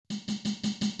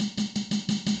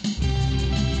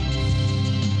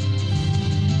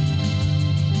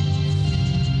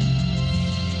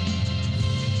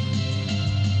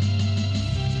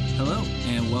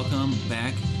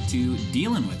back to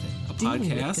Dealing With It, a Dealing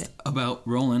with podcast it. about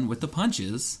rolling with the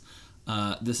punches.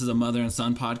 This is a mother and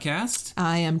son podcast.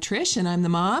 I am Trish, and I'm the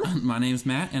mom. My name's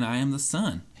Matt, and I am the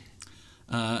son.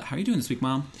 How are you doing this week,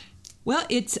 Mom? Well,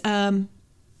 it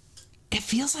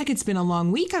feels like it's been a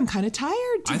long week. I'm kind of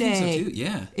tired today. I think so, too,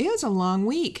 yeah. It was a long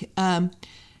week.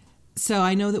 So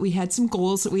I know that we had some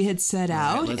goals that we had set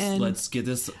out. Let's get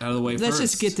this out of the way let's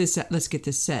first. Let's get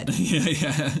this said.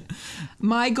 Yeah.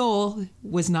 My goal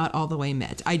was not all the way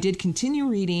met. I did continue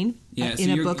reading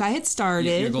in a book I had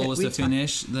started. Your goal was to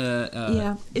finish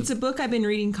the... It's a book I've been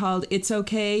reading called It's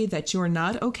Okay That You're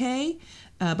Not Okay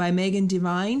by Megan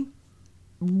Devine.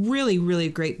 Really, really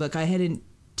great book. I had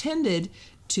intended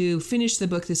to finish the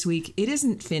book this week. It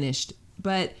isn't finished,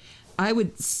 but I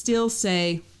would still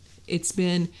say it's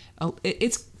been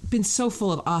so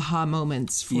full of aha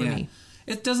moments for me.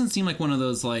 It doesn't seem like one of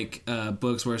those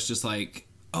books where it's just like,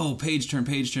 oh, page turn,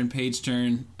 breeze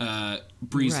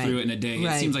through it in a day.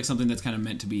 Right. It seems like something that's kind of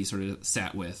meant to be sort of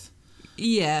sat with.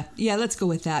 Yeah, let's go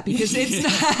with that because it's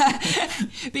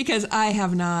not, because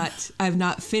I've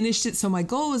not finished it, so my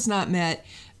goal was not met.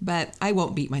 But I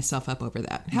won't beat myself up over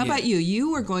that. How about you?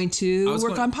 You were going to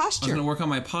work on posture. I was going to work on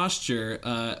my posture,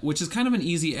 which is kind of an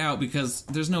easy out because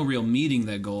there's no real meeting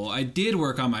that goal. I did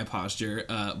work on my posture,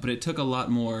 but it took a lot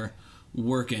more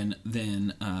working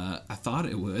than I thought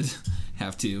it would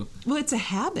have to. Well, it's a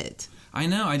habit. I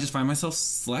know. I just find myself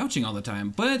slouching all the time.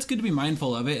 But it's good to be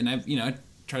mindful of it, and I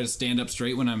try to stand up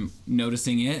straight when I'm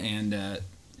noticing it, and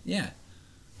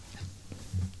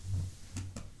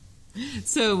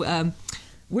So,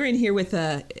 we're in here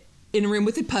in a room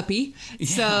with a puppy. Yeah.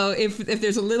 So if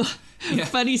there's a little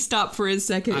funny stop for a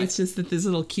second, it's just that this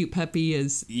little cute puppy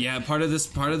is. Yeah, part of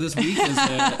this week is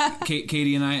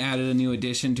Katie and I added a new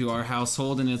addition to our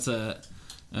household, and it's a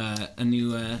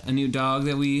new dog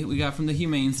that we got from the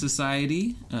Humane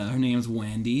Society. Her name's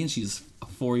Wendy, and she's a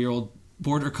 4-year-old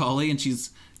border collie, and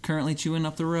she's currently chewing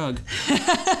up the rug.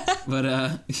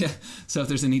 But so if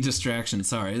there's any distraction,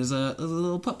 sorry, there's a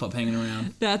little pup hanging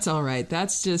around. That's all right.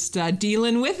 That's just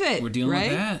dealing with it. We're dealing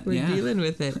with that. We're dealing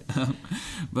with it.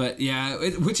 But yeah,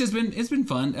 which has been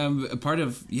fun.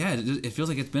 It feels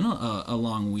like it's been a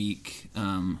long week.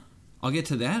 I'll get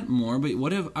to that more. But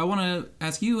I want to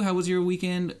ask you, how was your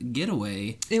weekend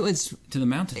getaway? It was to the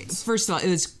mountains. First of all, it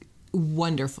was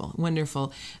wonderful.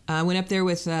 I went up there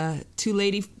with two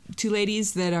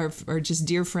ladies that are just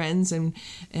dear friends and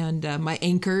my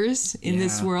anchors in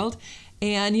this world.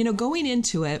 And going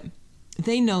into it,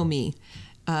 they know me,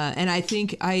 and I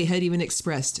think I had even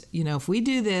expressed, if we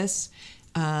do this,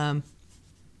 don't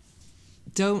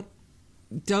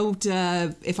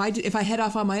if I head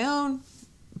off on my own,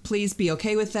 please be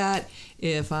okay with that.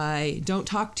 If I don't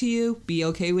talk to you, be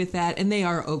okay with that. And they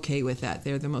are okay with that.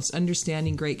 They're the most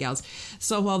understanding, great gals.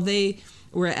 So while they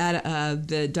were at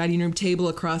the dining room table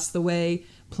across the way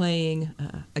playing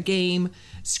a game,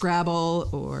 Scrabble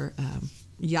or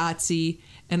Yahtzee,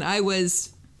 and I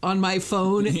was on my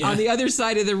phone on the other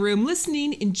side of the room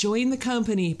listening, enjoying the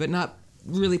company, but not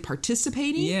really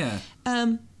participating. Yeah.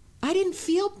 I didn't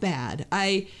feel bad.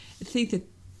 I think that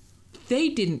they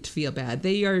didn't feel bad.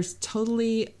 They are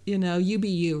totally, you be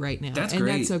you right now. That's and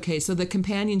great. That's okay. So the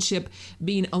companionship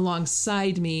being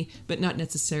alongside me, but not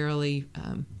necessarily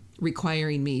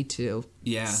requiring me to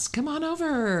come on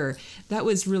over. That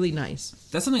was really nice.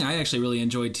 That's something I actually really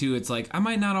enjoyed too. It's like I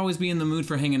might not always be in the mood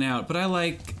for hanging out, but I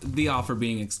like the offer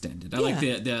being extended. I like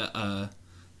the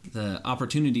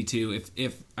opportunity to,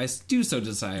 if I do so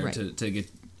desire to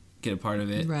get a part of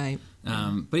it. Right.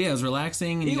 But yeah, it was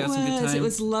relaxing, and you got some good time. It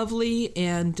was lovely,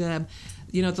 and the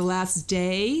last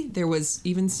day there was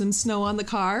even some snow on the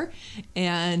car,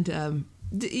 and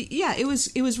it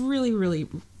was really, really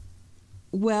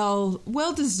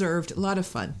well deserved. A lot of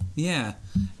fun. Yeah,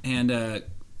 and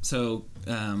so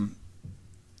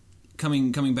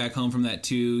coming back home from that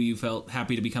too, you felt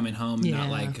happy to be coming home,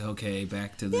 not like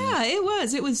back to the. Yeah,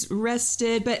 it was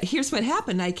rested, but here's what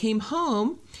happened. I came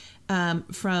home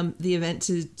from the event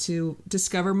to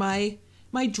discover my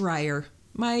dryer.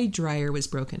 My dryer was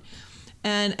broken.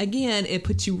 And again, it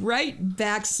puts you right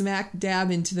back smack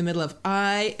dab into the middle of,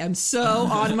 I am so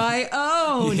on my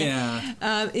own.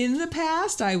 Yeah. In the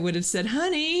past, I would have said,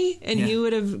 honey, and he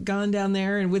would have gone down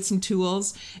there and with some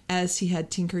tools, as he had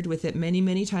tinkered with it many,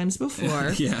 many times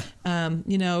before.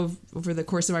 Over the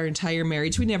course of our entire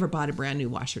marriage, we never bought a brand new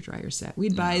washer dryer set.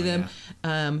 We'd buy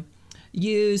them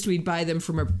used. We'd buy them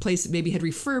from a place that maybe had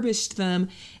refurbished them.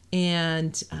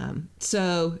 And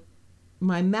so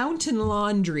my mountain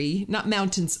laundry, not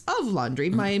mountains of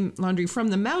laundry, my laundry from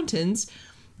the mountains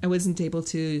I wasn't able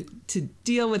to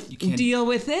deal with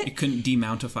it. You couldn't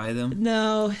demountify them?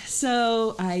 No.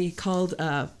 So I called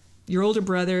your older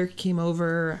brother, came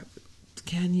over.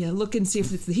 Can you look and see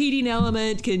if it's the heating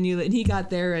element? Can you? And he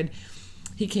got there and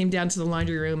he came down to the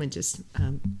laundry room and just,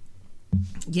 Mom,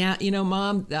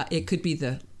 it could be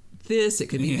this, it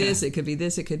could be this, it could be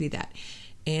this, it could be that.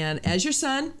 And as your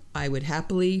son, I would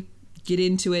happily get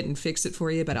into it and fix it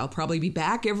for you, but I'll probably be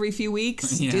back every few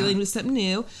weeks dealing with something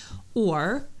new.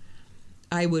 Or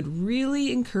I would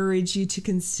really encourage you to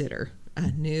consider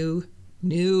a new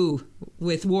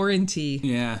with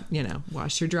warranty,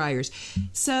 washer dryers.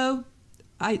 So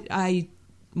I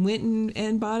went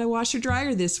and bought a washer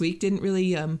dryer this week. Didn't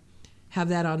really have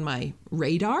that on my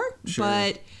radar,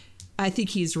 but I think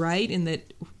he's right in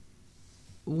that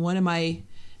one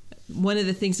of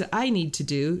the things that I need to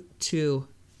do to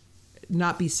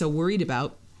not be so worried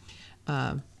about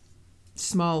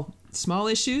small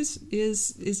issues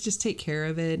is just take care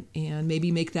of it and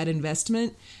maybe make that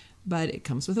investment. But it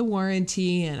comes with a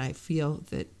warranty, and I feel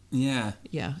that yeah.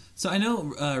 So I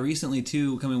know recently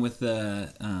too, coming with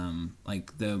the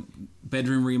the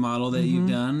bedroom remodel that you've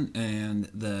done, and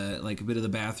the a bit of the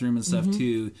bathroom and stuff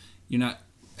too. You're not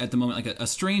at the moment a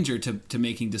stranger to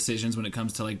making decisions when it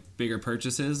comes to bigger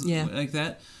purchases like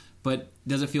that. But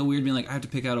does it feel weird being I have to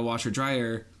pick out a washer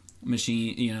dryer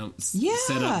machine,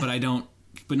 set up, but I don't.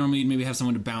 But normally you'd maybe have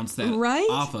someone to bounce that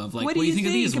off of. What do you think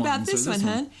of these about this one,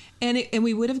 hon? And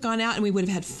we would have gone out and we would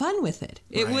have had fun with it.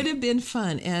 It would have been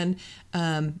fun. And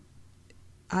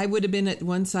I would have been at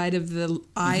one side of the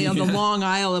aisle, the long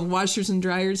aisle of washers and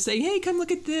dryers saying, hey, come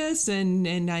look at this.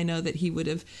 And I know that he would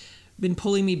have been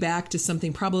pulling me back to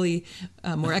something probably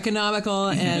more economical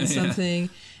and something.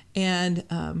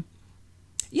 And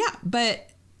but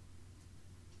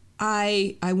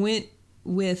I went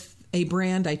with a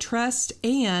brand I trust,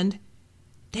 and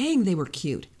dang, they were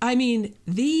cute. I mean,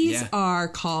 these are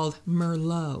called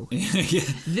Merlot.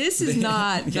 This is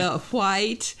not the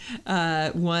white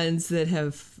ones that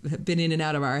have been in and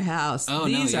out of our house.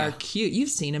 These are cute. You've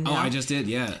seen them now. Oh, I just did,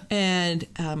 yeah. And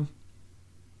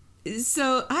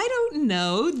so I don't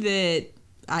know that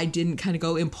I didn't kind of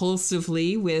go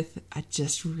impulsively with, I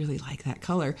just really like that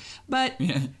color. But...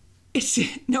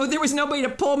 there was nobody to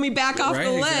pull me back off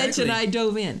the ledge, and I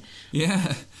dove in.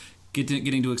 Yeah,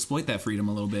 getting to exploit that freedom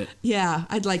a little bit. Yeah,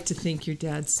 I'd like to think your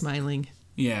dad's smiling.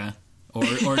 Yeah, or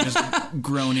just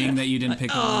groaning that you didn't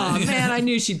pick on. Oh man, I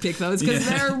knew she'd pick those because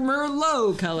they're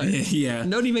Merlot colors. Yeah,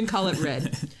 don't even call it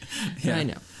red. I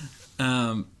know.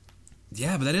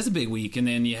 But that is a big week, and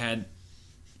then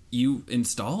you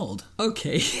installed.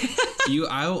 Okay.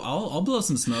 I'll blow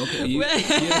some smoke.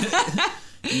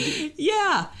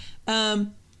 Yeah.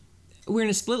 We're in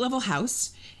a split level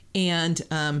house, and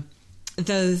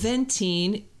the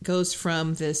venting goes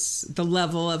from the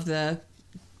level of the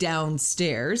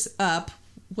downstairs up.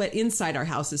 What inside our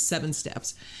house is 7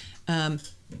 steps. The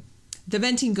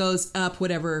venting goes up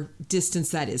whatever distance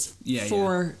that is.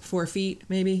 4 feet,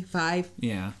 maybe 5.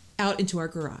 Yeah. Out into our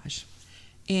garage,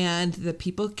 and the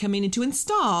people coming in to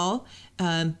install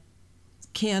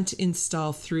can't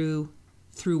install through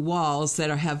walls that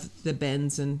have the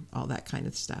bends and all that kind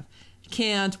of stuff.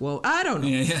 Can't. Well, I don't know.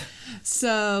 Yeah.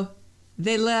 So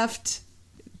they left.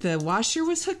 The washer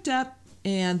was hooked up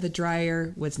and the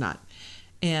dryer was not.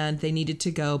 And they needed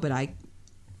to go, but I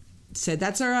said,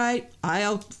 that's all right.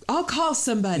 I'll call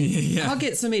somebody. Yeah. I'll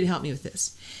get somebody to help me with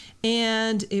this.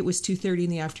 And it was 2:30 in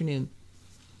the afternoon.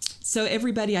 So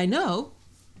everybody I know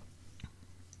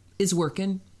is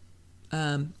working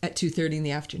at 2:30 in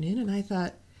the afternoon. And I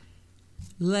thought,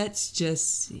 let's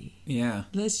just see. Yeah.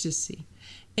 Let's just see.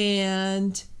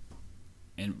 And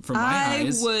from my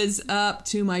eyes, I was up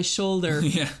to my shoulder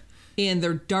in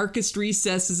the darkest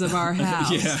recesses of our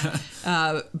house,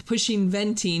 pushing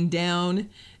venting down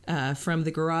from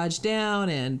the garage down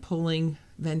and pulling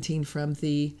venting from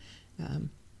the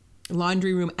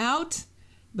laundry room out.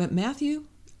 But Matthew,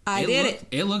 I did it.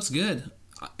 It looks good.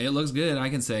 It looks good, I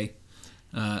can say.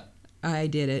 I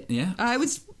did it. Yeah. I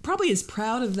was probably as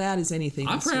proud of that as anything.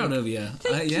 I'm proud of you.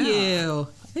 Thank you.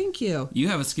 Thank you. You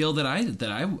have a skill that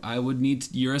I would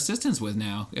need your assistance with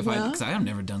now because I have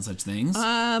never done such things.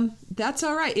 That's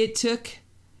all right.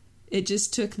 It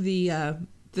just took the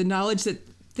knowledge that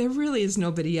there really is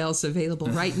nobody else available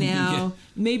right now.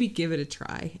 Maybe give it a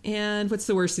try. And what's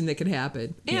the worst thing that could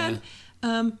happen? And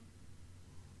I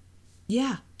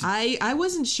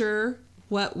wasn't sure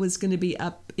what was going to be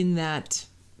up in that.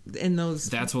 And those.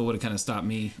 That's what would have kind of stopped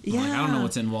me. Yeah. I don't know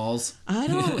what's in walls. I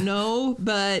don't know,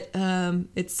 but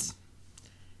it's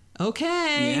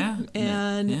okay. Yeah.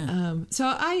 And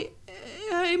so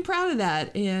I'm proud of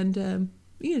that. And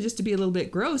just to be a little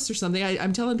bit gross or something.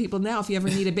 I'm telling people now, if you ever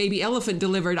need a baby elephant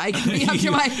delivered, I can be up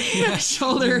to my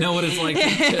shoulder. You know what it's like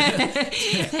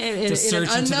to search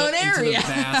in an unknown area. Into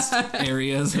the vast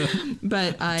areas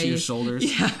but to your shoulders.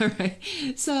 Yeah, right.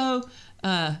 So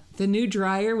the new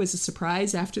dryer was a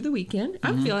surprise after the weekend.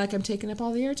 I feel like I'm taking up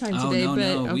all the airtime today.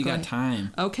 No, we got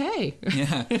time. Okay.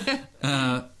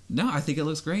 Yeah. No, I think it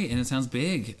looks great, and it sounds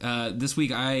big. This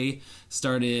week I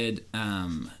started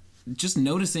just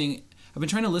noticing. I've been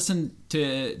trying to listen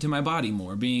to my body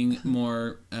more, being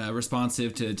more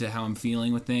responsive to how I'm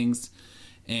feeling with things.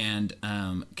 And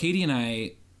Katie and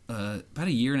I, about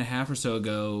a year and a half or so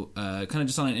ago, kind of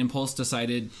just on an impulse,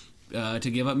 decided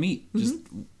to give up meat. Just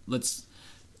let's,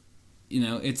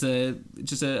 it's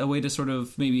just a way to sort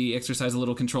of maybe exercise a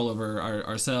little control over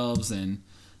ourselves and,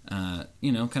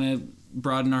 kind of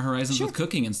broaden our horizons with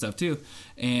cooking and stuff too.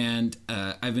 And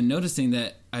I've been noticing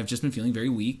that I've just been feeling very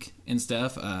weak and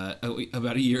stuff.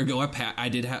 About a year ago,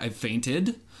 I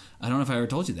fainted. I don't know if I ever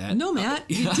told you that. No, Matt.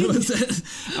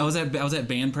 I was at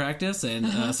band practice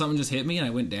and something just hit me and I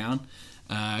went down.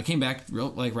 I came back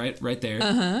right there.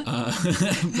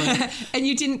 And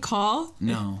you didn't call?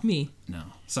 No. Me? No.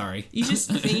 Sorry. You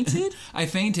just fainted? I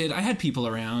fainted. I had people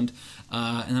around,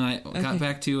 and then I got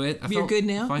back to it. You're good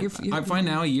now? Fine. I'm fine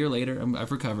now. A year later,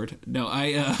 I've recovered. No,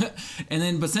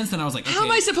 but since then I was like, okay. How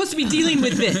am I supposed to be dealing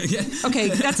with this? Okay,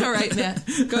 that's all right, Matt.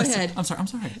 Go ahead. I'm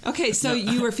sorry. Okay, so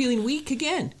you were feeling weak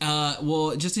again?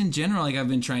 Well, just in general, like I've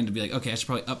been trying to be like, okay, I should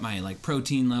probably up my like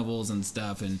protein levels and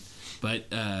stuff, and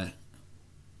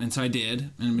so I did,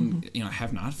 and I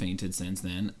have not fainted since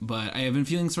then. But I have been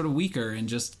feeling sort of weaker and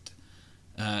just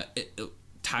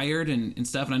tired and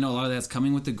stuff. And I know a lot of that's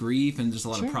coming with the grief and just a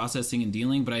lot of processing and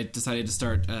dealing. But I decided to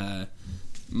start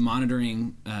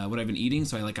monitoring what I've been eating.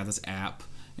 So I got this app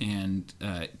and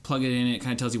plug it in. It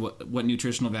kind of tells you what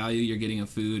nutritional value you're getting of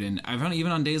food. And I found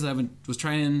even on days that was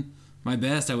trying my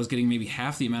best, I was getting maybe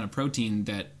half the amount of protein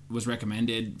that was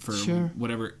recommended for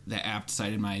whatever the app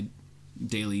decided my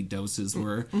daily doses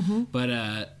were.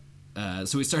 But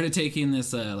so we started taking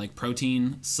this like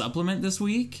protein supplement this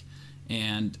week,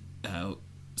 and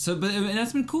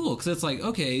that's been cool because it's like,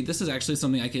 okay, this is actually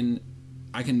something I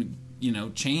can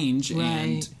change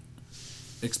and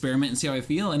experiment and see how I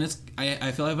feel, and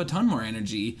I feel I have a ton more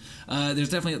energy.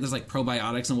 There's like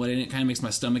probiotics and what in it kind of makes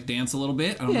my stomach dance a little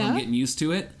bit. I don't know, I'm getting used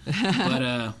to it,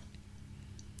 but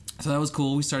so that was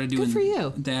cool. We started doing Good for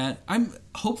you. that. I'm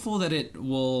hopeful that it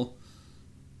will.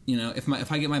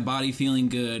 If I get my body feeling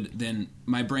good, then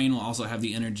my brain will also have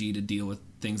the energy to deal with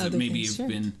things that maybe have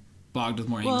been bogged with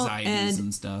more anxieties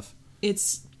and stuff.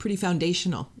 It's pretty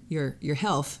foundational, your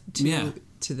health to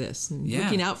this. And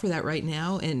looking out for that right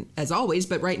now, and as always,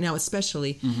 but right now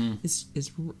especially,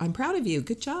 is I'm proud of you.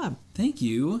 Good job. Thank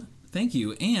you.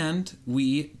 And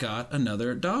we got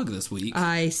another dog this week.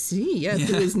 I see. Yes,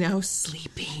 who is now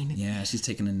sleeping. Yeah, she's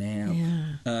taking a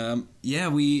nap. Yeah.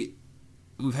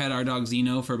 We've had our dog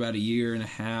Zeno for about a year and a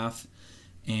half,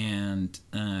 and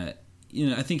I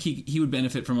think he would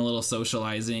benefit from a little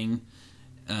socializing,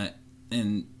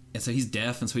 and so he's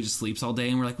deaf, and so he just sleeps all day.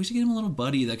 And we're like, we should get him a little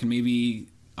buddy that can maybe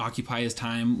occupy his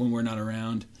time when we're not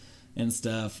around and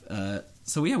stuff.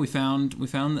 So we found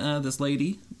Mm-hmm. this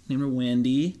lady named her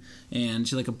Wendy, and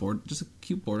she's like just a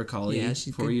cute border collie. Yeah,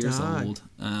 she's 4 years dog. old.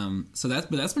 So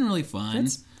that's been really fun.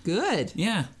 That's good.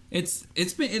 Yeah. It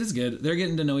is good. They're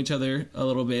getting to know each other a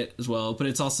little bit as well, but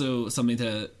it's also something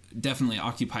to definitely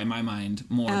occupy my mind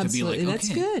more. Absolutely. To be like, okay,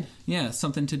 that's good. Yeah,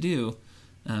 something to do.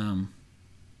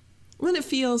 Well, it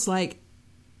feels like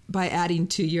by adding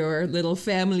to your little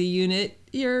family unit,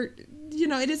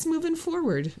 it is moving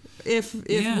forward. If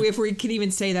we can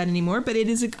even say that anymore, but it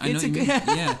is good.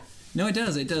 Yeah. No, it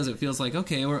does. It feels like,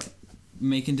 okay, we're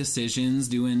making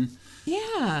decisions,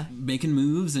 making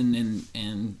moves,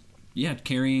 and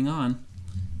carrying on.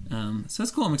 So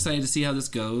that's cool. I'm excited to see how this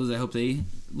goes. I hope they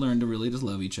learn to really just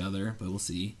love each other, but we'll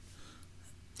see.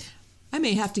 I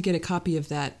may have to get a copy of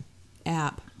that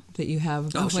app that you have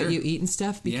about what you eat and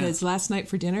stuff, because last night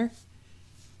for dinner,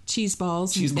 cheese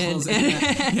balls and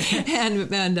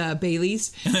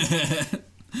Bailey's.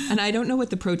 And I don't know what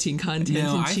the protein content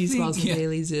in cheese balls and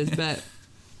Bailey's is,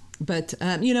 but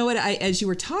you know what? As you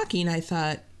were talking, I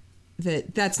thought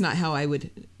that's not how I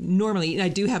would normally eat. I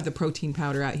do have the protein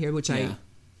powder out here, which I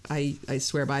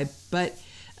swear by, but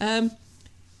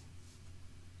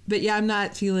yeah, I'm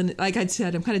not feeling, like I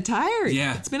said, I'm kind of tired.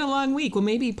 Yeah. It's been a long week. Well,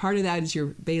 maybe part of that is your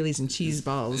Bailey's and cheese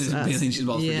balls. Bailey's and cheese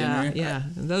balls for dinner. Yeah.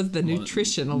 Those the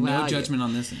nutritional value. No judgment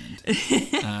on this end.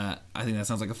 I think that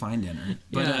sounds like a fine dinner.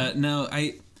 But no,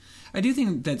 I do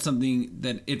think that's something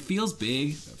that it feels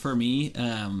big for me.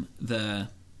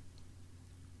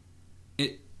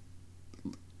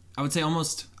 I would say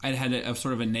almost I'd had a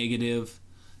sort of a negative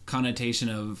connotation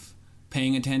of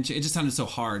paying attention. It just sounded so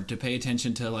hard to pay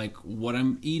attention to like what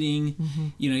I'm eating. Mm-hmm.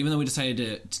 You know, even though we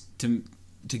decided to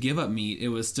give up meat, it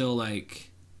was still like,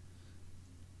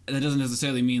 that doesn't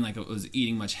necessarily mean like it was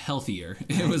eating much healthier.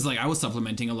 It was like I was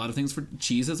supplementing a lot of things for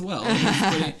cheese as well.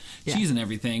 Cheese and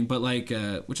everything, but like,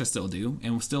 which I still do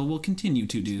and still will continue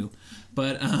to do.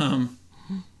 But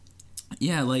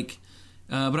yeah, like,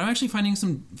 but I'm actually finding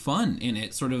some fun in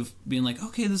it, sort of being like,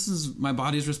 okay, this is, my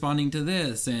body's responding to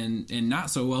this and not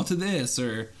so well to this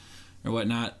or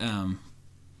whatnot.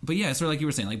 But yeah, sort of like you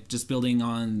were saying, like just building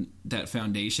on that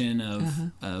foundation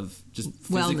of just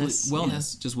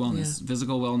wellness, just wellness,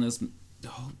 physical wellness,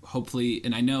 hopefully.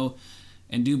 And I know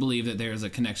and do believe that there is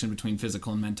a connection between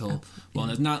physical and mental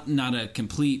wellness. Not a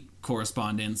complete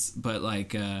correspondence, but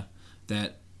like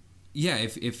that. Yeah,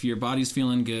 if your body's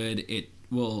feeling good, it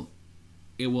will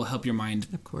help your mind,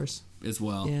 of course, as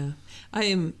well. Yeah, I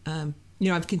am.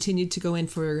 I've continued to go in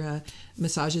for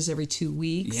massages every 2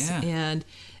 weeks, and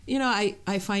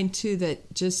I find too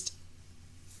that just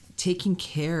taking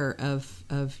care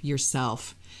of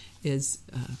yourself is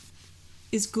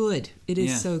good. It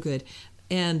is so good,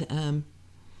 and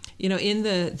in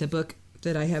the book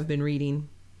that I have been reading,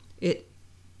 it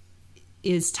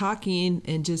is talking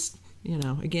and just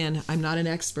again, I'm not an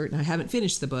expert and I haven't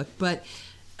finished the book, but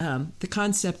the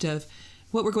concept of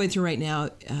what we're going through right now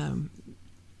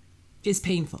is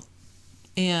painful,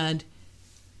 and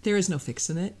there is no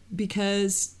fixing it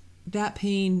because that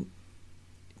pain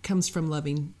comes from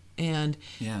loving, and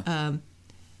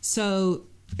so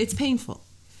it's painful.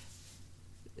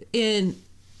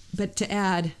 But to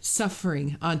add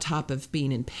suffering on top of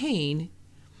being in pain,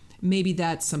 maybe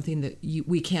that's something that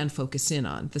we can focus in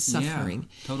on, the suffering.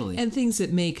 Yeah, totally. And things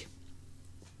that make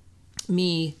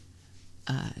me,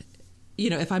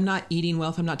 if I'm not eating well,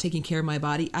 if I'm not taking care of my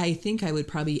body, I think I would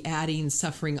probably be adding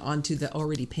suffering onto the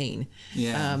already pain,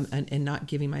 and not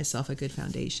giving myself a good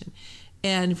foundation.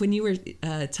 And when you were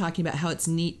talking about how it's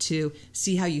neat to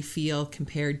see how you feel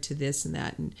compared to this and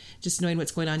that, and just knowing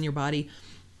what's going on in your body,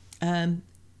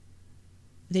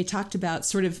 they talked about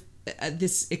sort of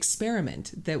this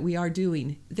experiment that we are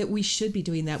doing, that we should be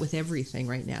doing that with everything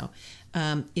right now.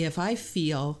 If I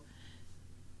feel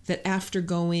that after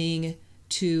going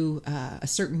to a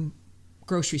certain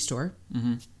grocery store,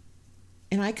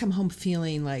 and I come home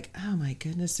feeling like, oh my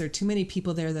goodness, there are too many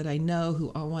people there that I know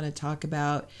who all want to talk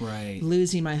about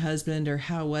losing my husband, or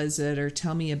how was it, or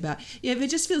tell me about, if it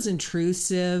just feels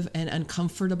intrusive and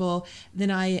uncomfortable,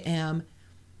 then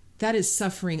that is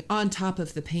suffering on top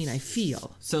of the pain I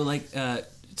feel. So like,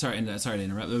 sorry to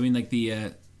interrupt. I mean, like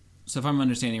so if I'm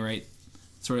understanding right,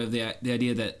 sort of the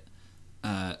idea that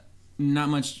not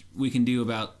much we can do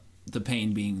about the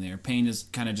pain being there. Pain is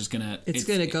kind of just gonna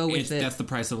go with it. That's the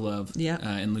price of love,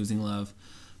 and losing love.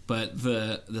 But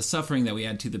the suffering that we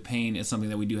add to the pain is something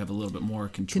that we do have a little bit more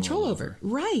control over.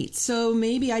 Right. So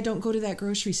maybe I don't go to that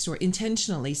grocery store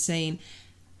intentionally, saying,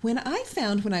 when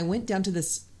I went down to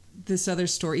this other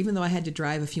store, even though I had to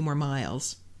drive a few more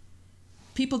miles,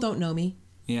 people don't know me.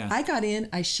 Yeah. I got in,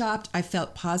 I shopped, I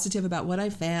felt positive about what I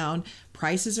found.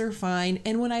 Prices are fine.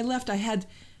 And when I left, I had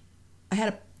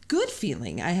a good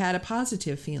feeling. I had a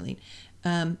positive feeling.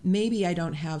 Maybe I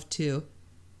don't have to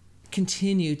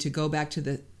continue to go back to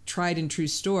the tried and true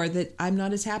store that I'm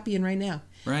not as happy in right now.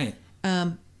 Right.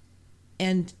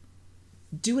 And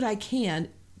do what I can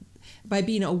by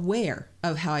being aware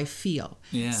of how I feel.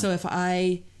 Yeah. So if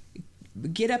I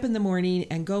get up in the morning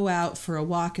and go out for a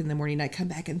walk in the morning, I come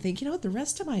back and think, the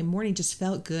rest of my morning just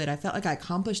felt good. I felt like I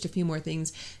accomplished a few more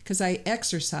things because I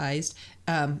exercised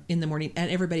in the morning. And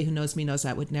everybody who knows me knows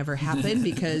that would never happen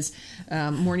because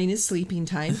morning is sleeping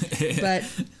time. But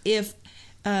if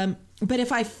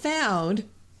I found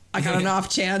I got an off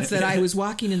chance that I was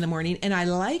walking in the morning and I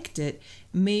liked it,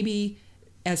 maybe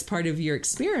as part of your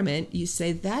experiment, you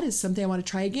say that is something I want to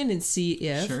try again and see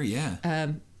if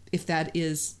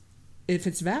if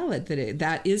it's valid,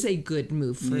 that is a good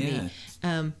move for me,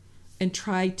 and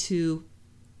try to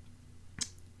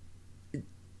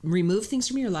remove things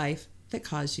from your life that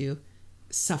cause you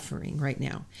suffering right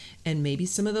now. And maybe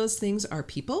some of those things are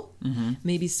people. Mm-hmm.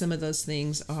 Maybe some of those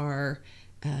things are,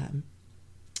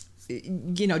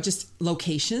 just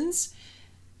locations.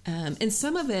 And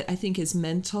some of it, I think, is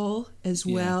mental as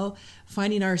well.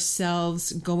 Finding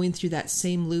ourselves going through that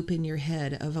same loop in your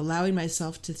head of allowing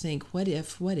myself to think, what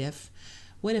if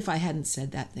I hadn't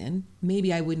said that then?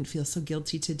 Maybe I wouldn't feel so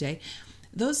guilty today.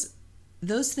 Those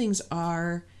things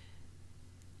are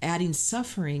adding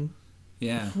suffering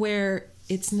where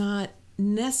it's not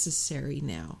necessary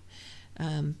now.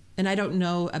 And I don't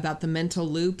know about the mental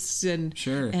loops and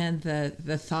Sure. and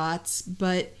the thoughts,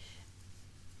 but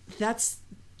that's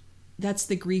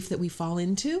the grief that we fall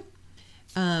into,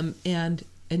 and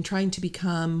trying to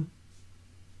become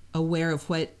aware of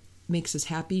what makes us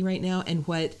happy right now and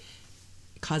what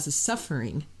causes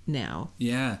suffering now.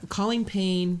 Yeah. Calling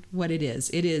pain what it is.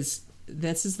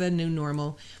 This is the new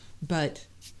normal, but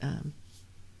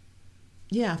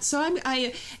yeah. So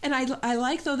I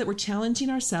like though that we're challenging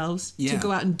ourselves to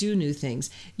go out and do new things.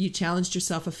 You challenged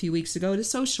yourself a few weeks ago to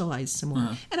socialize some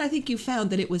more, and I think you found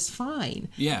that it was fine.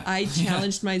 Yeah. I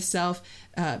challenged myself,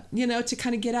 to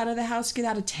kind of get out of the house, get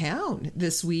out of town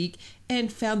this week,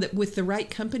 and found that with the right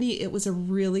company, it was a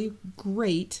really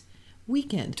great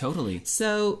weekend. Totally.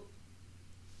 So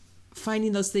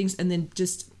finding those things and then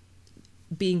just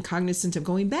being cognizant of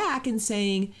going back and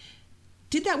saying,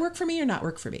 did that work for me or not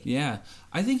work for me? Yeah.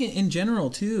 I think in general,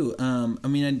 too,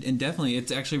 and definitely,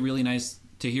 it's actually really nice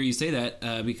to hear you say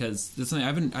that, because that's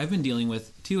something I've been dealing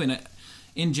with, too. And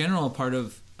in general, part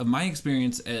of my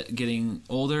experience at getting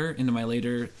older, into my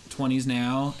later 20s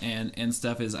now and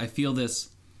stuff, is I feel this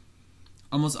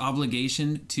almost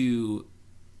obligation to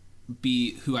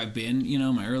be who I've been,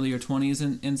 my earlier 20s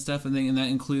and stuff. And that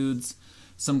includes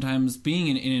sometimes being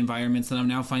in environments that I'm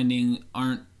now finding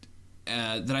aren't,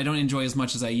 that I don't enjoy as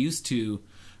much as I used to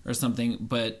or something,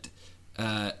 but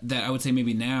that I would say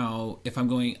maybe now, if I'm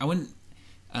going, I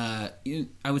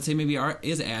would say maybe art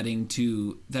is adding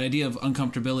to that idea of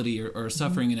uncomfortability or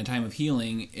suffering in a time of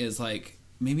healing. Is like,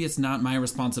 maybe it's not my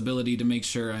responsibility to make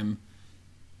sure I'm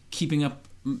keeping up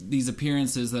these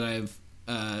appearances that I've,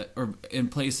 or in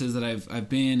places that I've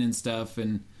been and stuff,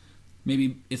 and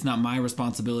maybe it's not my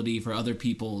responsibility for other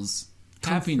people's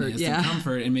happiness and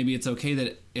comfort, and maybe it's okay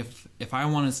that if I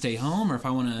want to stay home, or if I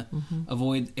want to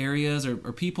avoid areas or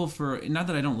people, for not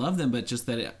that I don't love them, but just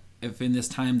that if in this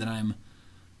time that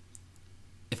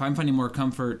if I'm finding more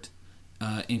comfort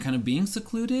in kind of being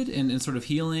secluded and sort of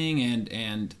healing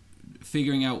and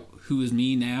figuring out who is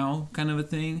me now, kind of a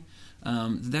thing,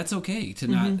 that's okay to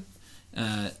not,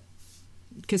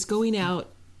 because going out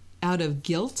of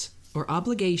guilt or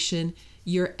obligation,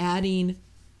 you're adding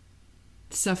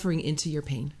suffering into your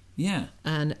pain. Yeah.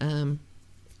 And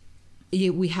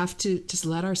we have to just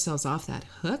let ourselves off that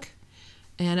hook.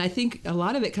 And I think a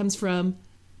lot of it comes from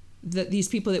these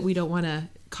people that we don't want to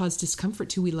cause discomfort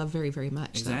to, we love very, very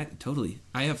much. Exactly. Totally.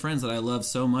 I have friends that I love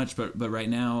so much, but right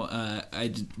now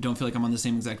I don't feel like I'm on the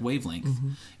same exact wavelength.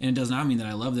 And it does not mean that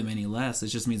I love them any less. It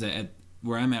just means that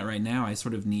where I'm at right now, I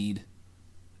sort of need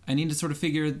to sort of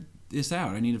figure this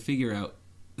out. I need to figure out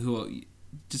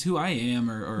who I am,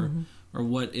 or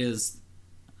what is,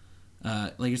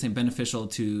 like you're saying, beneficial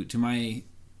to my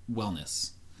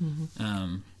wellness.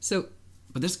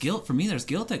 But there's guilt for me. There's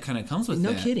guilt that kind of comes with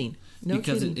that. No kidding.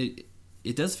 Because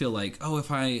it does feel like, oh,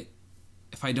 if I'm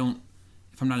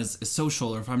not as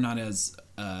social, or if I'm not as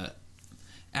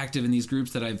active in these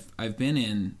groups that I've been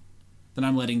in, then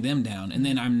I'm letting them down, and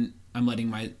then I'm letting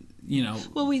my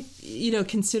Well, we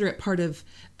consider it part of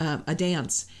a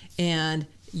dance, and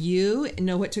you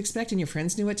know what to expect, and your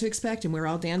friends knew what to expect, and we're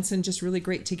all dancing just really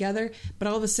great together. But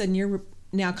all of a sudden, you're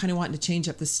now kind of wanting to change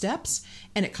up the steps,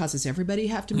 and it causes everybody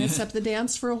to have to mess up the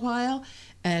dance for a while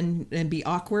and be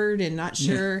awkward and not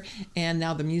sure. And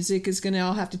now the music is going to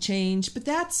all have to change, but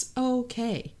that's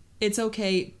okay. It's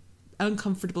okay.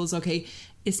 Uncomfortable is okay,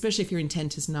 especially if your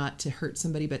intent is not to hurt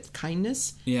somebody, but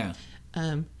kindness. Yeah.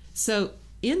 So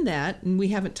in that, and we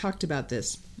haven't talked about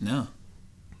this. No.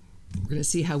 We're going to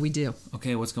see how we do.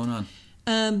 Okay, what's going on?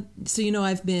 So,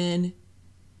 I've been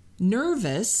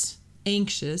nervous,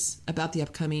 anxious about the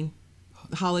upcoming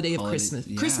holiday of Christmas.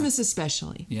 Yeah. Christmas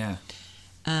especially. Yeah.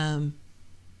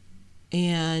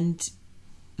 And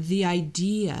the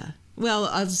idea... Well,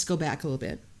 I'll just go back a little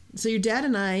bit. So your dad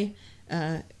and I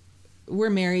were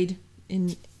married in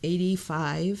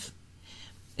 1985.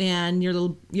 And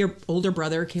your older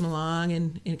brother came along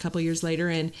and a couple of years later.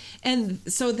 And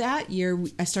so that year,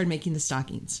 I started making the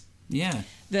stockings. Yeah.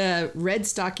 The red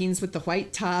stockings with the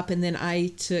white top. And then I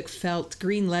took felt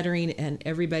green lettering, and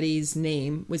everybody's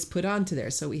name was put onto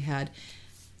there. So we had,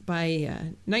 by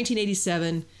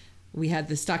 1987, we had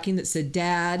the stocking that said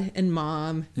Dad and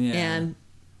Mom and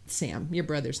Sam, your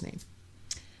brother's name.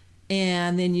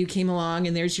 And then you came along,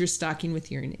 and there's your stocking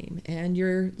with your name and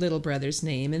your little brother's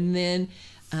name. And then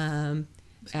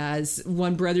as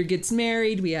one brother gets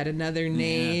married, we had another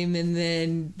name, and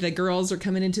then the girls are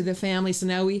coming into the family. So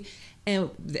now and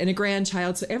a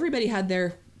grandchild. So everybody had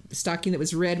their stocking that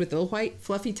was red with the little white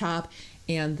fluffy top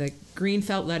and the green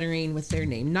felt lettering with their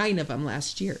name. 9 of them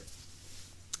last year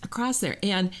across there.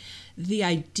 And the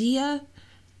idea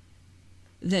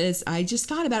that is, I just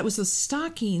thought about it, was those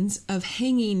stockings of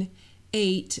hanging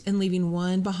 8 and leaving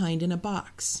 1 behind in a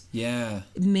box. Yeah.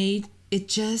 It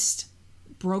just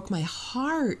broke my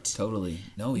heart. Totally.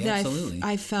 No, yeah, absolutely.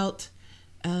 I felt,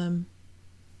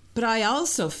 but I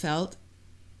also felt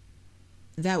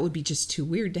that would be just too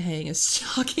weird to hang a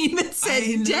stocking that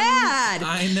said Dad.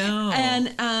 I know.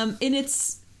 And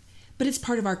it's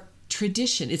part of our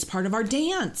tradition. It's part of our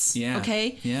dance. Yeah.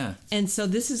 Okay. Yeah. And so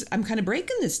I'm kind of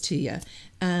breaking this to you.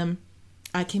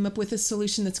 I came up with a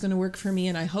solution that's going to work for me,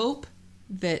 and I hope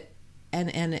that,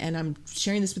 and I'm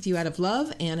sharing this with you out of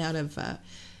love and out of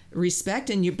respect,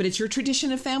 but it's your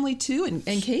tradition of family too, and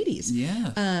Katie's.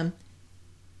 Yeah.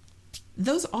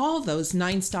 All those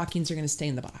 9 stockings are going to stay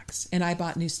in the box, and I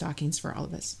bought new stockings for all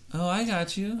of us. Oh, I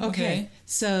got you. Okay.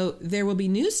 So there will be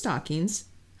new stockings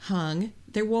hung.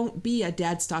 There won't be a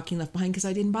dad stocking left behind because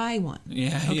I didn't buy one.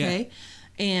 Yeah. Okay.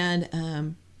 Yeah.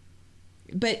 And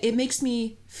but it makes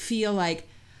me feel like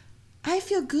I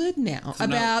feel good now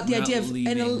about the idea of,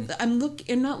 and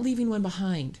I'm not leaving one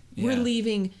behind. Yeah. We're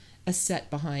leaving a set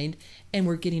behind, and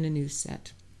we're getting a new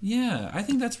set. Yeah, I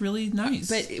think that's really nice.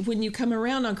 But when you come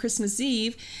around on Christmas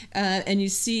Eve and you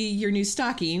see your new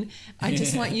stocking, I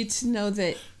just want you to know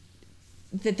that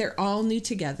they're all new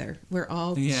together. We're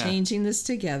all changing this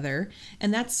together.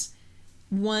 And that's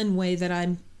one way that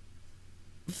I'm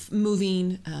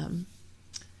moving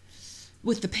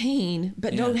with the pain,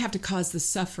 but don't have to cause the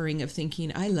suffering of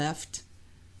thinking I left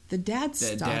the dad's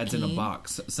stocking. Dad's in a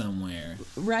box somewhere.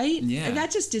 Right? Yeah. And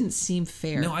that just didn't seem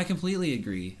fair. No, I completely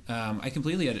agree. I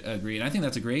completely agree. And I think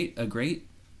that's a great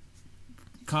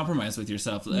compromise with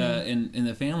yourself in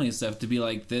the family and stuff, to be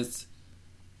like this,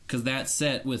 because that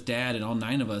set with Dad and all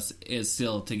 9 of us is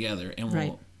still together and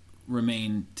will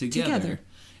remain together.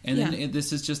 And then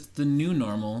this is just the new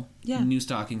normal, new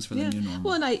stockings for the new normal.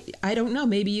 Well, and I don't know,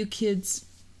 maybe you kids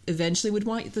eventually would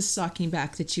want the stocking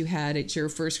back that you had at your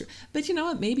first, but you know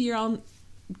what, maybe you're all,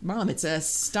 Mom, it's a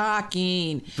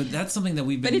stocking. But that's something that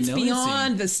we've been noticing. But it's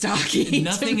beyond the stocking.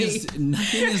 Nothing is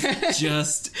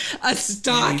just a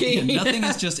stocking. Anything. Nothing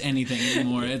is just anything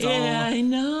anymore. It's all I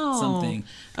know. something.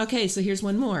 Okay, so here's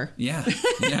one more. Yeah,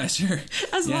 sure.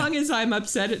 As long as I'm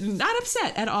upset, not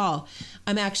upset at all,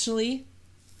 I'm actually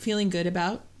feeling good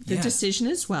about the decision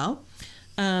as well.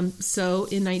 So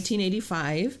in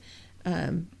 1985,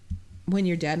 when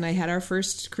your dad and I had our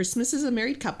first Christmas as a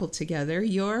married couple together,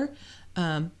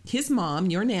 his mom,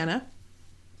 your Nana,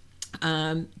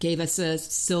 gave us a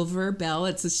silver bell.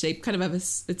 It's a shape kind of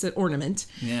it's an ornament,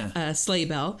 a sleigh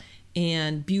bell,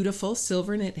 and beautiful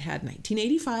silver. And it had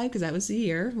 1985 because that was the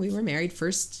year we were married.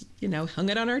 First, hung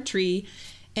it on our tree,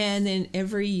 and then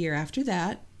every year after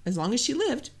that, as long as she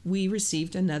lived, we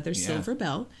received another silver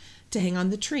bell to hang on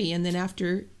the tree. And then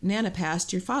after Nana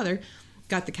passed, your father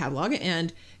got the catalog,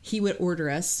 and he would order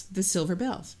us the silver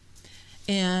bells.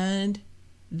 And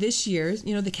this year,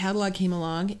 the catalog came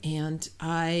along, and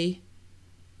I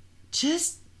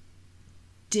just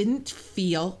didn't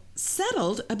feel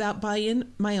settled about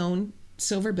buying my own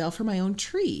silver bell for my own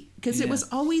tree, because it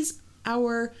was always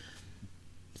our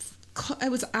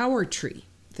tree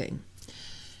thing.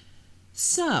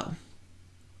 So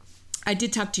I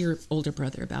did talk to your older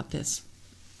brother about this,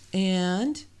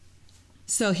 and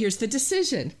so here's the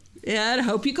decision. And I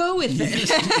hope you go with it.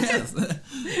 Yes.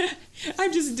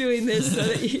 I'm just doing this so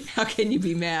that how can you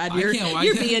be mad?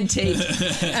 You're being taped.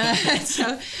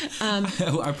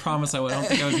 I promise I don't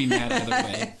think I would be mad either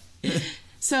way.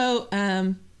 So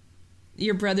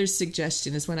your brother's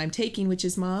suggestion is what I'm taking, which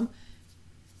is, Mom,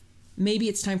 maybe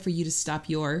it's time for you to stop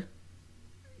your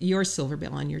silver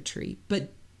bell on your tree,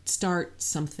 but start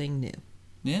something new.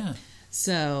 Yeah.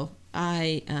 So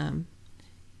I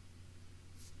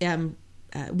am...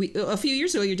 a few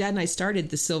years ago, your dad and I started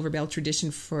the silver bell tradition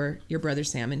for your brother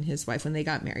Sam and his wife when they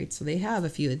got married. So they have a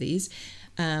few of these.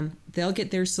 They'll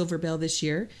get their silver bell this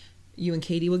year. You and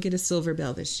Katie will get a silver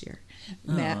bell this year.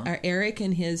 Eric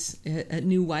and his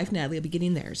new wife Natalie will be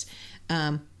getting theirs.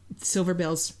 Silver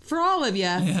bells for all of you.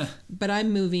 Yeah. But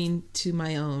I'm moving to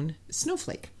my own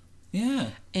snowflake. Yeah.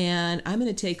 And I'm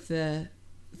going to take the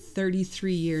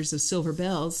 33 years of silver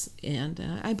bells,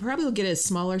 and I probably will get a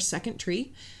smaller second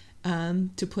tree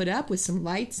to put up with some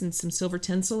lights and some silver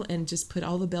tinsel, and just put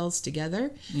all the bells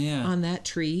together on that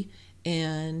tree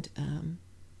and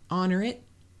honor it.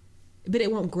 But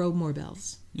it won't grow more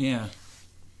bells. Yeah.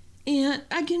 And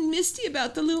I get misty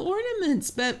about the little ornaments,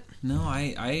 but... No,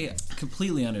 I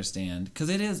completely understand. Because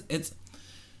it's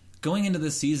going into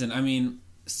this season, I mean,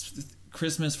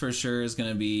 Christmas for sure is going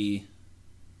to be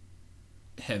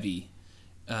heavy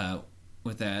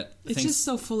with that. It's just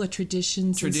so full of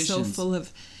traditions. And so full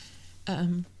of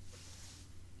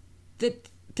that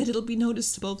it'll be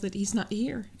noticeable that he's not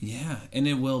here. Yeah, and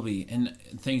it will be. And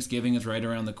Thanksgiving is right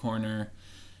around the corner.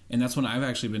 And that's when I've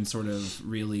actually been sort of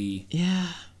really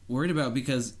worried about,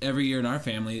 because every year in our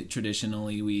family,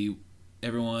 traditionally,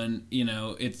 everyone,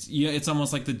 it's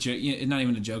almost like not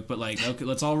even a joke, but like, okay,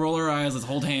 let's all roll our eyes, let's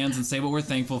hold hands and say what we're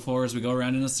thankful for as we go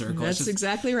around in a circle. That's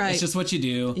exactly right. It's just what you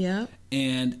do. Yeah.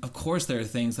 And of course, there are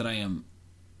things that I am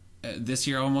this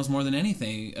year almost more than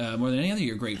anything, more than any other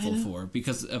year, grateful for,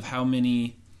 because of how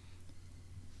many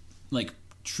like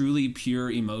truly pure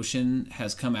emotion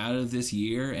has come out of this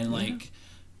year, and like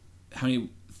how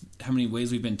many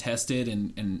ways we've been tested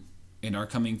and are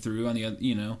coming through on the other,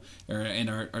 and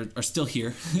are still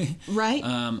here. Right.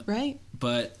 Right.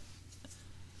 But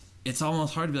it's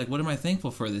almost hard to be like, what am I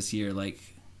thankful for this year? Like,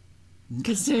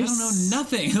 because I don't know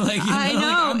nothing. Like, I know.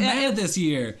 Like, I'm mad this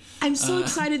year. I'm so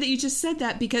excited that you just said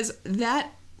that, because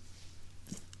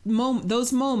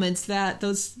those moments,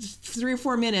 those 3 or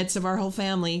 4 minutes of our whole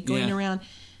family going around,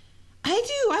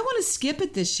 I want to skip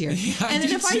it this year. Yeah, and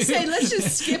then if I say, let's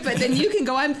just skip it, then you can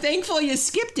go, I'm thankful you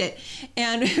skipped it.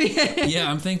 And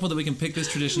I'm thankful that we can pick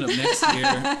this tradition up next year.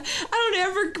 I don't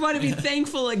ever want to be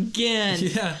thankful again.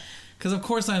 Yeah, because of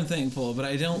course I'm thankful, but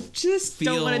I don't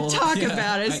don't want to talk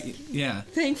about it.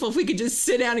 Thankful if we could just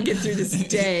sit down and get through this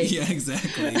day. Yeah,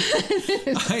 exactly.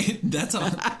 That's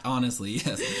honestly,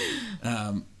 yes.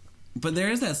 But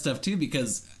there is that stuff too,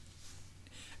 because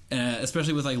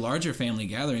especially with like larger family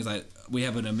gatherings, we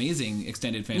have an amazing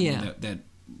extended family that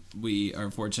we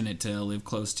are fortunate to live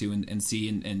close to and see,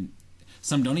 and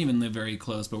some don't even live very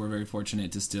close, but we're very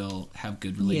fortunate to still have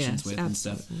good relations with and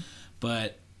stuff.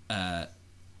 But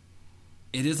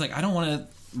it is like, I don't want to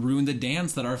ruin the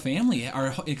dance that our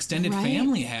extended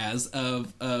family has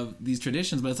of these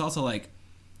traditions, but it's also like,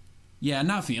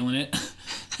 not feeling it.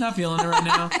 Not feeling it right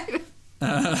now.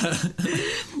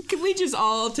 Can we just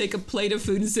all take a plate of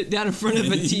food and sit down in front of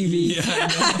a TV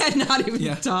and not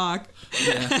even talk?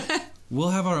 Yeah. We'll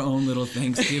have our own little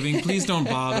Thanksgiving. Please don't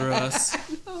bother us.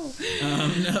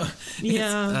 No.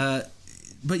 Yeah.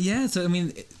 But so I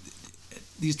mean,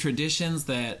 these traditions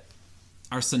that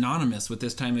are synonymous with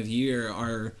this time of year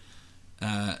are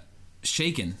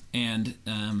shaken, and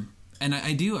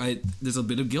there's a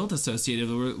bit of guilt associated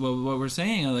with what we're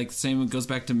saying. Like, same goes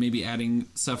back to maybe adding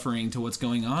suffering to what's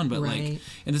going on, but like,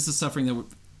 and this is suffering that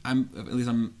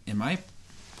I'm in my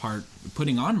part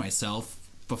putting on myself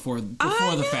before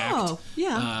the fact.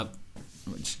 Yeah.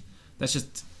 Which that's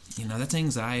just that's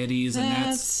anxieties,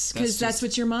 and that's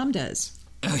what your mom does.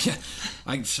 Oh yeah,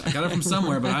 I got it from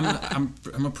somewhere, but I'm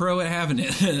a pro at having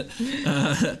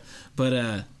it.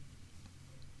 But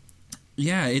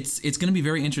it's going to be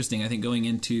very interesting, I think, going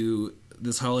into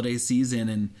this holiday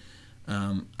season,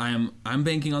 and I'm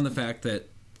banking on the fact that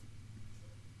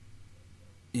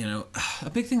a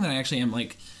big thing that I actually am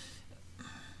like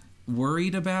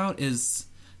worried about is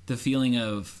the feeling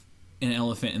of an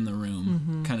elephant in the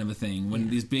room, kind of a thing.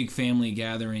 When these big family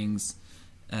gatherings,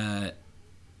 I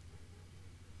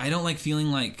don't like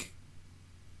feeling like,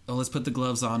 oh, let's put the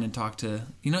gloves on and talk to,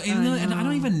 and I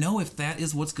don't even know if that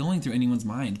is what's going through anyone's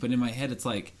mind. But in my head, it's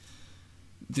like,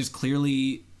 there's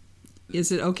clearly...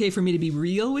 Is it okay for me to be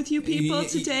real with you people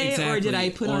today? Exactly. Or did I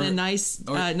put on a nice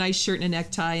shirt and a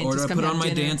necktie and just come or have put on my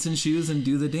dinner? dancing shoes and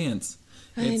do the dance?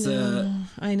 I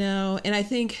know. And I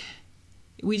think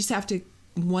we just have to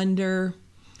wonder,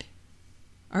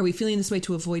 are we feeling this way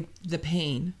to avoid the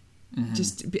pain? Mm-hmm.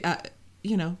 Just...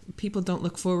 people don't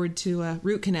look forward to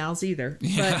root canals either.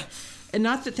 Yeah. But, and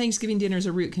not that Thanksgiving dinner is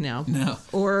a root canal. No.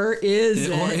 Or is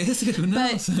it? Or is it? Who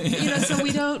knows? But, so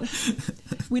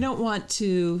we don't want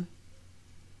to...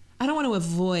 I don't want to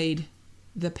avoid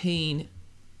the pain,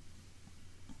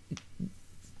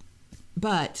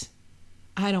 but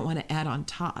I don't want to add on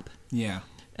top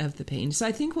of the pain. So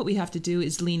I think what we have to do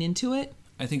is lean into it.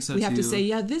 I think so, we have to say,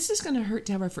 this is going to hurt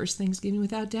to have our first Thanksgiving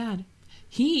without Dad.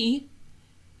 He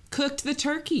cooked the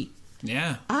turkey.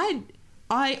 Yeah. I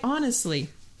honestly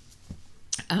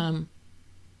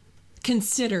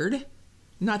considered,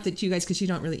 not that you guys, because you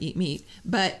don't really eat meat,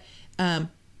 but I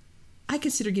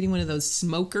considered getting one of those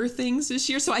smoker things this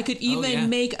year, so I could even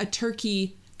make a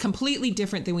turkey completely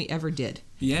different than we ever did.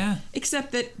 Yeah.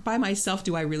 Except that by myself,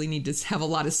 do I really need to have a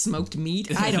lot of smoked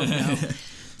meat? I don't know.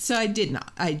 So I did not.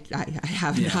 I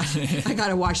have not. I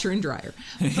got a washer and dryer.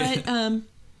 But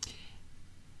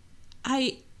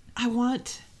I don't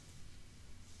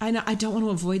want to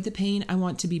avoid the pain. I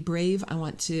want to be brave. I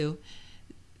want to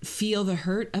feel the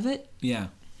hurt of it. Yeah.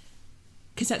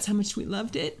 Because that's how much we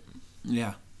loved it.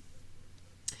 Yeah.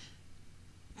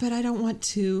 But I don't want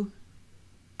to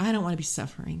be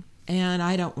suffering. And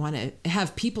I don't want to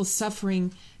have people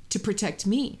suffering to protect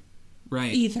me.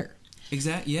 Right. either.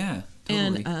 Exactly. Yeah.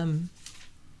 Totally. And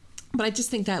but I just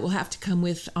think that will have to come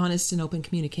with honest and open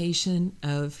communication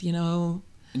of, and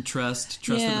trust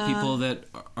that the people that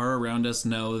are around us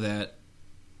know that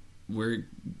we're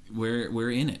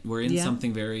in it. We're in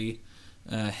something very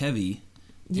heavy.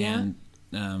 Yeah.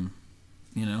 And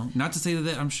not to say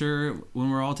that I'm sure when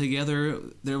we're all together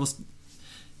there'll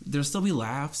still be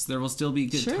laughs, there will still be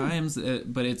good times,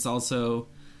 but it's also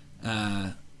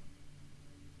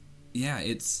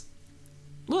it's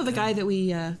the guy that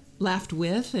we laughed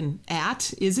with and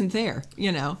at isn't there,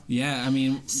 Yeah, I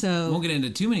mean, so won't get into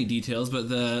too many details, but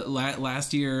the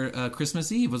last year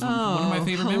Christmas Eve was one of my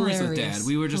favorite memories with Dad.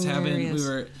 We were just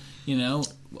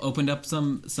opened up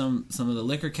some of the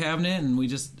liquor cabinet and we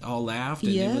just all laughed.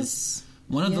 And it was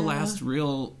one of the last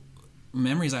real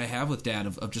memories I have with Dad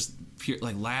of just pure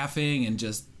like laughing and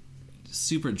just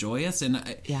super joyous. And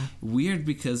weird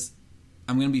because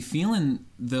I'm going to be feeling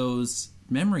those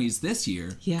memories this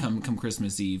year come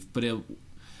Christmas Eve, but and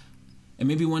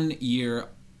maybe one year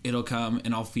it'll come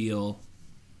and I'll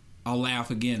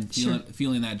laugh again,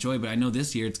 feeling that joy, but I know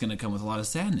this year it's going to come with a lot of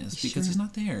sadness because he's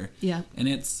not there. Yeah. And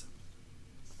it's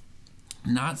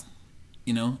not,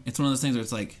 it's one of those things where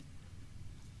it's like,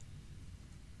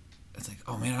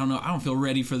 oh man, I don't know, I don't feel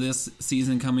ready for this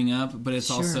season coming up, but it's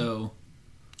also...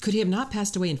 Could he have not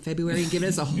passed away in February and given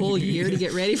us a whole year to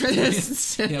get ready for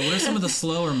this? What are some of the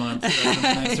slower months that are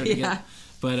nicer to get?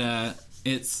 But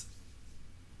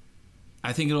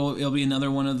I think it'll be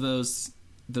another one of those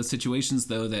situations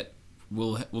though that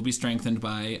will be strengthened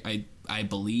by I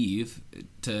believe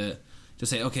to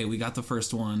say, okay, we got the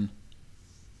first one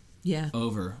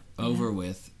over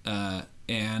with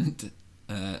and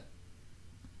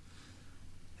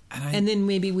then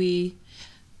maybe we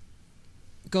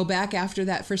go back after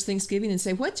that first Thanksgiving and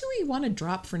say, what do we want to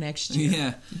drop for next year?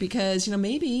 Yeah. Because,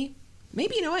 maybe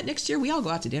next year we all go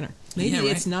out to dinner. Maybe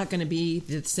it's not going to be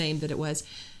the same that it was.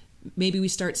 Maybe we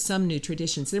start some new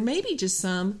traditions. There may be just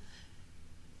some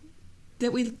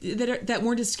that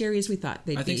weren't as scary as we thought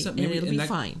they'd be, and it'll be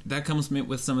fine. That comes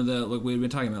with some of the, like we've been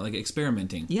talking about, like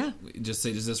experimenting. Yeah. Just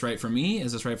say, is this right for me?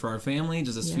 Is this right for our family?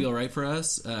 Does this feel right for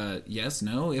us? Yes,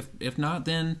 no. If not,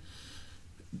 then...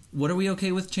 what are we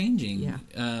okay with changing? Yeah.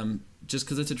 Just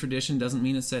because it's a tradition doesn't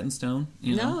mean it's set in stone.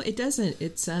 No, it doesn't.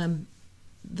 It's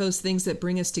those things that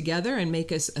bring us together and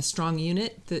make us a strong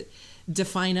unit that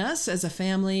define us as a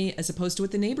family, as opposed to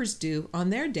what the neighbors do on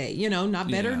their day.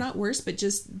 Not better, not worse, but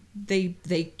just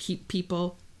they keep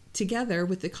people together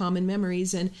with the common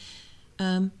memories, and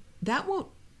that won't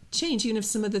change, even if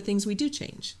some of the things we do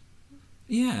change.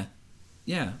 Yeah.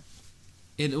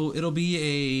 It'll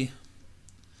be a...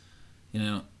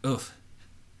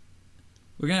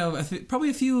 we're gonna have probably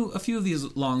a few of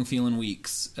these long feeling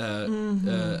weeks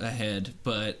ahead,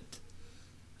 but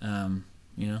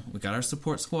we got our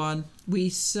support squad. We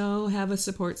so have a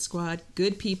support squad,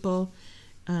 good people,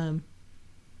 and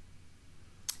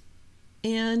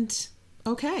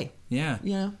okay. Yeah.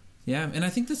 And I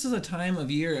think this is a time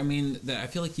of year. I mean, that I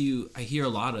feel like I hear a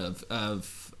lot of.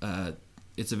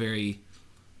 It's a very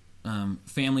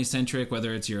family centric,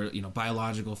 whether it's your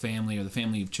biological family or the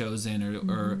family you've chosen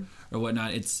or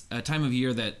whatnot. It's a time of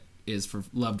year that is for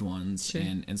loved ones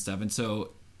and stuff. And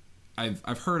so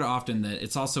I've heard often that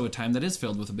it's also a time that is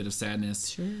filled with a bit of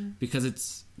sadness because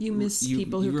it's you miss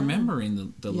people you're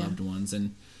remembering the loved ones.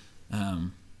 And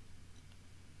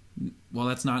while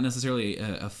that's not necessarily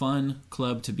a fun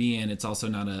club to be in, it's also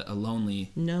not a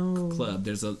lonely club.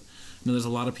 There's a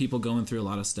lot of people going through a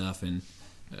lot of stuff, and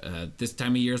this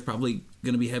time of year is probably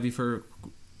going to be heavy for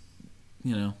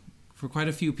quite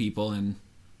a few people, and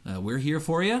we're here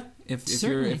for you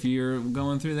if you're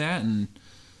going through that. And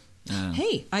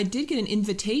hey, I did get an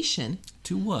invitation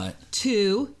to what?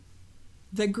 To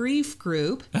the grief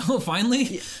group. Oh,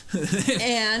 finally!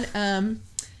 And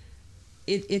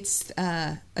it's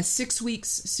a 6 weeks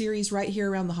series right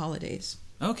here around the holidays.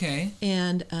 Okay.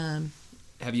 And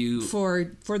have you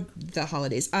for the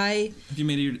holidays? Have you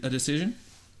made a decision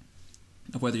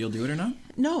of whether you'll do it or not?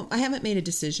 No, I haven't made a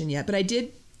decision yet, but I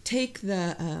did take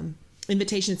the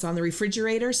invitation. It's on the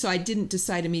refrigerator, so I didn't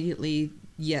decide immediately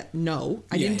yet. No,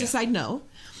 I didn't decide no.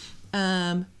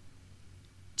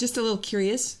 Just a little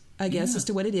curious, I guess, as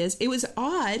to what it is. It was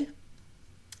odd.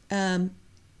 The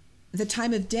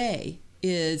time of day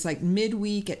is like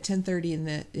midweek at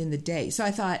 10:30 in the day. So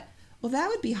I thought, well, that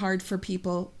would be hard for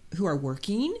people who are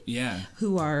working. Yeah.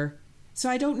 So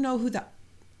I don't know who the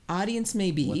audience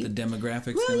may be. What the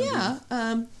demographics? Well,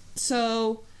 yeah.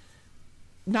 So,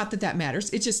 not that matters.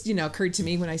 It just occurred to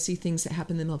me when I see things that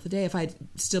happen in the middle of the day. If I'd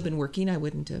still been working, I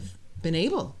wouldn't have been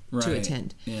able to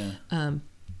attend. Yeah.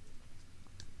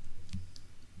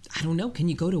 I don't know. Can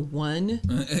you go to one?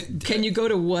 Can you go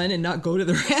to one and not go to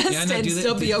the rest and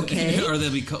still be okay? Or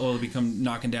they'll become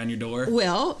knocking down your door.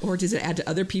 Well, or does it add to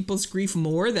other people's grief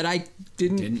more that I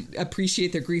didn't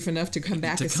appreciate their grief enough to come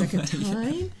back a second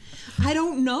time? Yeah. I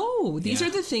don't know. These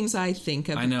are the things I think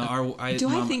of. I know. I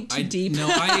think too deep? No,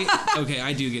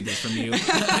 I do get this from you.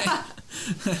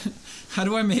 How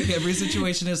do I make every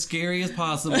situation as scary as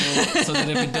possible so that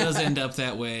if it does end up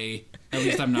that way, at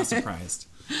least I'm not surprised?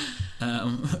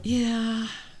 Yeah.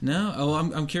 No. Oh,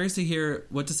 I'm curious to hear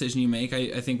what decision you make.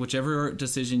 I think whichever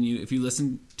decision if you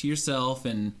listen to yourself,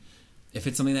 and if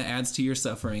it's something that adds to your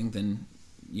suffering, then,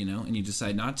 and you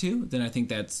decide not to, then I think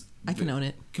that's I can own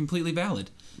it. Completely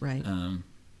valid. Right.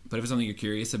 But if it's something you're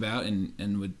curious about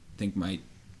and would think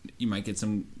you might get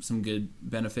some good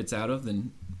benefits out of,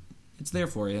 then it's there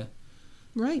for you.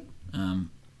 Right. I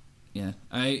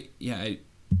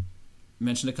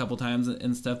mentioned a couple times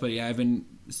and stuff, but I've been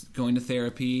going to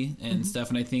therapy and stuff,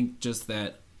 and I think just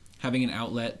that having an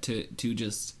outlet to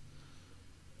just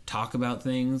talk about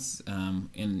things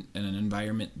in an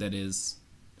environment that is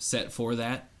set for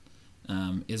that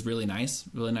is really nice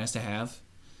to have.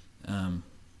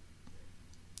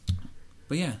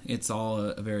 But yeah, it's all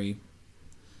a very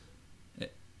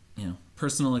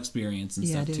personal experience and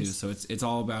stuff too. So it's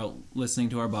all about listening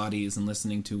to our bodies and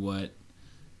listening to what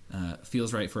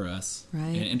feels right for us,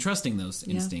 right? And trusting those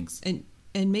instincts,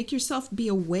 and make yourself be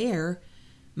aware,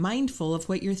 mindful of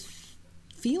what you're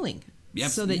feeling,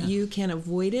 so that you can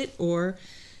avoid it or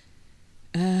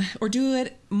do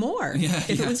it more if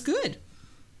it was good.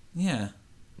 Yeah.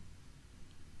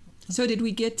 So did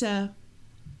we get?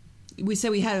 We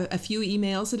said we had a few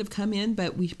emails that have come in,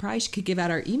 but we probably could give out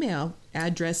our email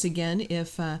address again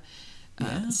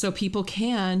so people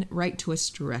can write to us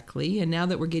directly. And now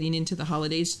that we're getting into the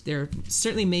holidays, there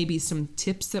certainly may be some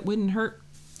tips that wouldn't hurt.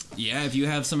 Yeah, if you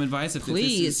have some advice,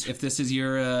 please. If this is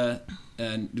your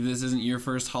this isn't your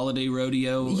first holiday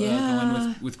rodeo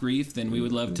going with grief, then we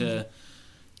would love to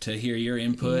hear your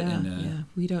input.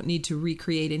 We don't need to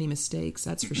recreate any mistakes,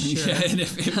 that's for sure.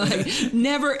 Like,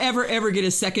 never, ever, ever get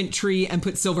a second tree and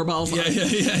put silver balls on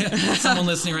it. Someone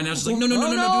listening right now is just like,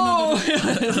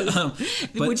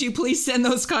 no. Would you please send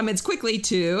those comments quickly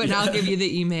to, and I'll give you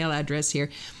the email address here,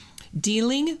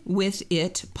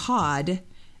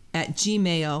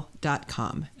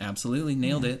 dealingwithitpod@gmail.com. Absolutely,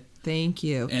 nailed it. Thank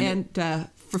you. And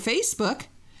for Facebook,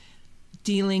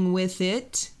 Dealing With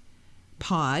It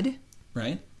Pod.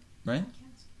 Right.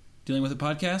 Dealing with a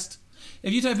podcast.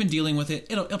 If you type in "dealing with it,"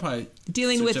 it'll probably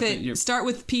dealing with it. Start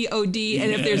with POD,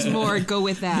 and if there's more, go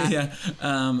with that.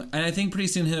 And I think pretty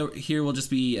soon here will just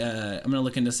be. I'm going to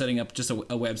look into setting up just a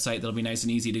website that'll be nice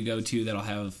and easy to go to. That'll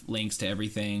have links to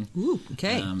everything. Ooh,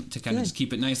 okay. To kind of just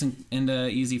keep it nice and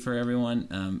easy for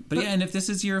everyone. But and if this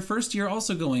is your first year,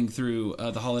 also going through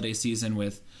the holiday season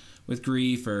with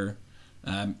grief or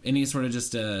any sort of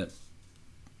just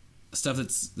stuff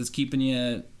that's keeping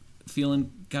you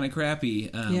feeling kind of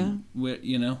crappy,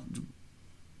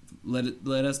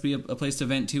 let us be a place to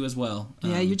vent to as well.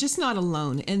 You're just not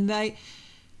alone, and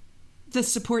the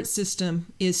support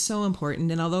system is so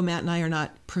important. And although Matt and I are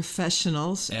not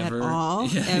professionals at all,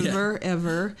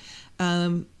 ever,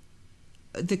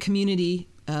 the community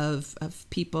of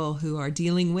people who are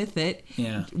dealing with it,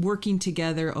 working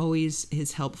together always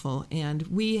is helpful. And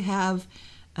we have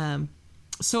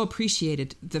so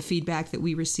appreciated the feedback that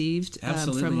we received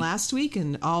from last week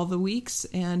and all the weeks,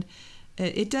 and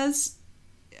it does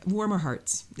warm our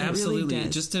hearts. It absolutely really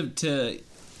does. Just to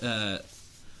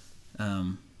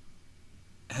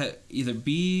either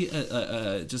be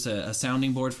just a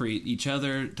sounding board for each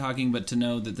other talking, but to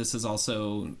know that this is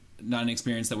also not an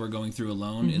experience that we're going through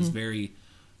alone is very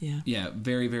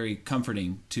very, very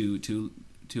comforting to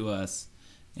us.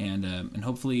 And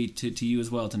hopefully to you as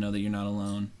well, to know that you're not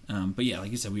alone. But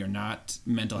like you said, we are not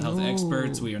mental health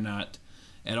experts. We are not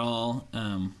at all.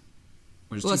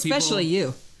 We're just especially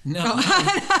you. No,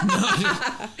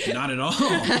 not at all.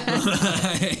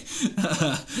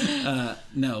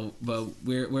 No, but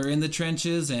we're in the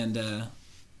trenches, and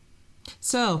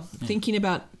thinking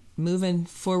about moving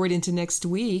forward into next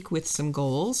week with some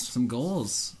goals.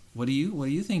 What are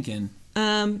you thinking?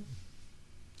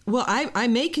 Well, I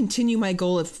may continue my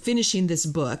goal of finishing this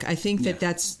book. I think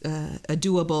that's a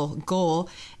doable goal.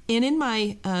 And in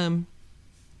my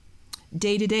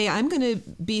day-to-day, I'm going to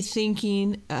be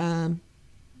thinking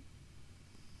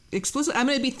explicitly. I'm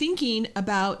going to be thinking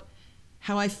about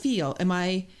how I feel.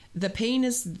 The pain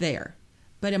is there,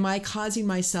 but am I causing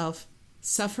myself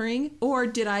suffering, or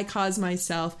did I cause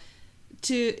myself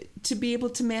to be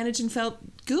able to manage and felt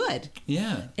good?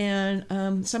 Yeah. And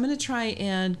so I'm going to try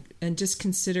and just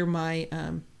consider my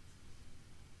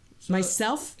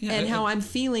myself and how I'm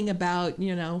feeling about,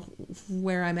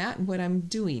 where I'm at and what I'm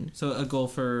doing. So a goal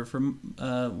for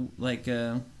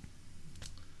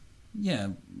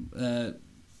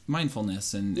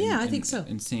mindfulness and I think so.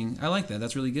 And seeing, I like that.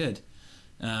 That's really good.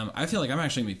 I feel like I'm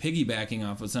actually going to be piggybacking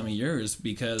off of some of yours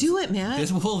because do it, man.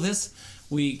 This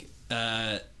week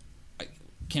I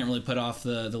can't really put off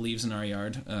the leaves in our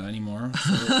yard anymore.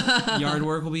 So yard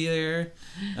work will be there.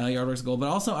 Yard work's a goal, but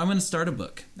also I'm going to start a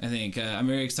book. I think I'm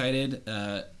very excited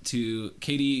to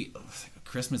Katie.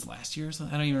 Christmas last year or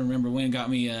something. I don't even remember when, got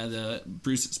me the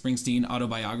Bruce Springsteen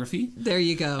autobiography. There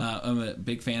you go. I'm a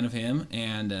big fan of him,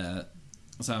 and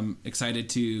so I'm excited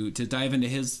to dive into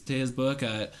his book.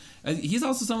 He's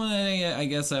also someone that I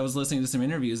guess I was listening to some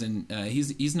interviews, and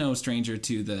he's no stranger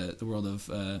to the world of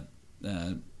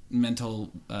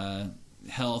mental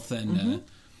health and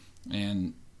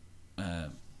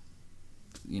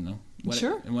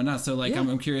sure. and whatnot. So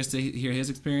I'm curious to hear his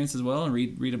experience as well and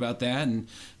read about that and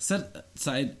set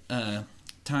aside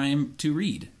time to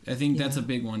read. I think that's a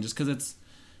big one, just because it's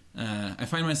I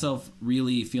find myself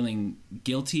really feeling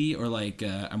guilty or like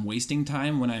I'm wasting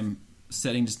time when I'm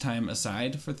setting just time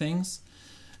aside for things.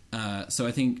 So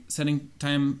I think setting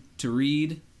time to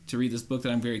read this book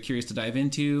that I'm very curious to dive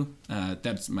into,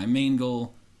 that's my main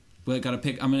goal. But I'm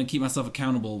going to keep myself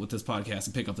accountable with this podcast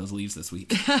and pick up those leaves this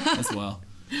week as well.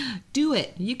 Do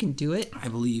it. You can do it. I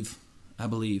believe.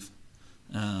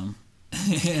 And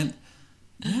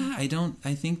I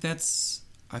think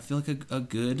I feel like a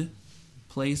good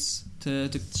place to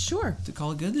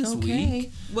call it good this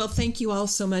week. Well, thank you all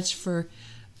so much for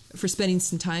spending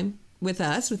some time with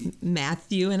us, with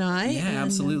Matthew and I. Yeah,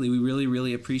 absolutely. We really,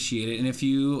 really appreciate it. And if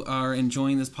you are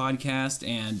enjoying this podcast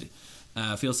and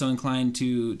feel so inclined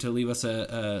to leave us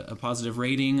a positive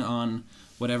rating on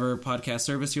whatever podcast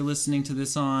service you're listening to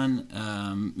this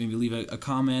on, maybe leave a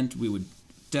comment. We would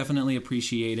definitely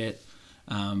appreciate it.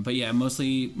 But yeah, most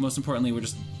importantly, we're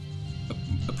just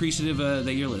appreciative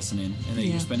that you're listening and that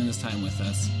you're spending this time with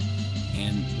us.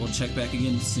 And we'll check back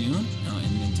again soon.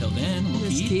 And until then, we'll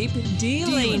keep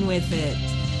dealing with it.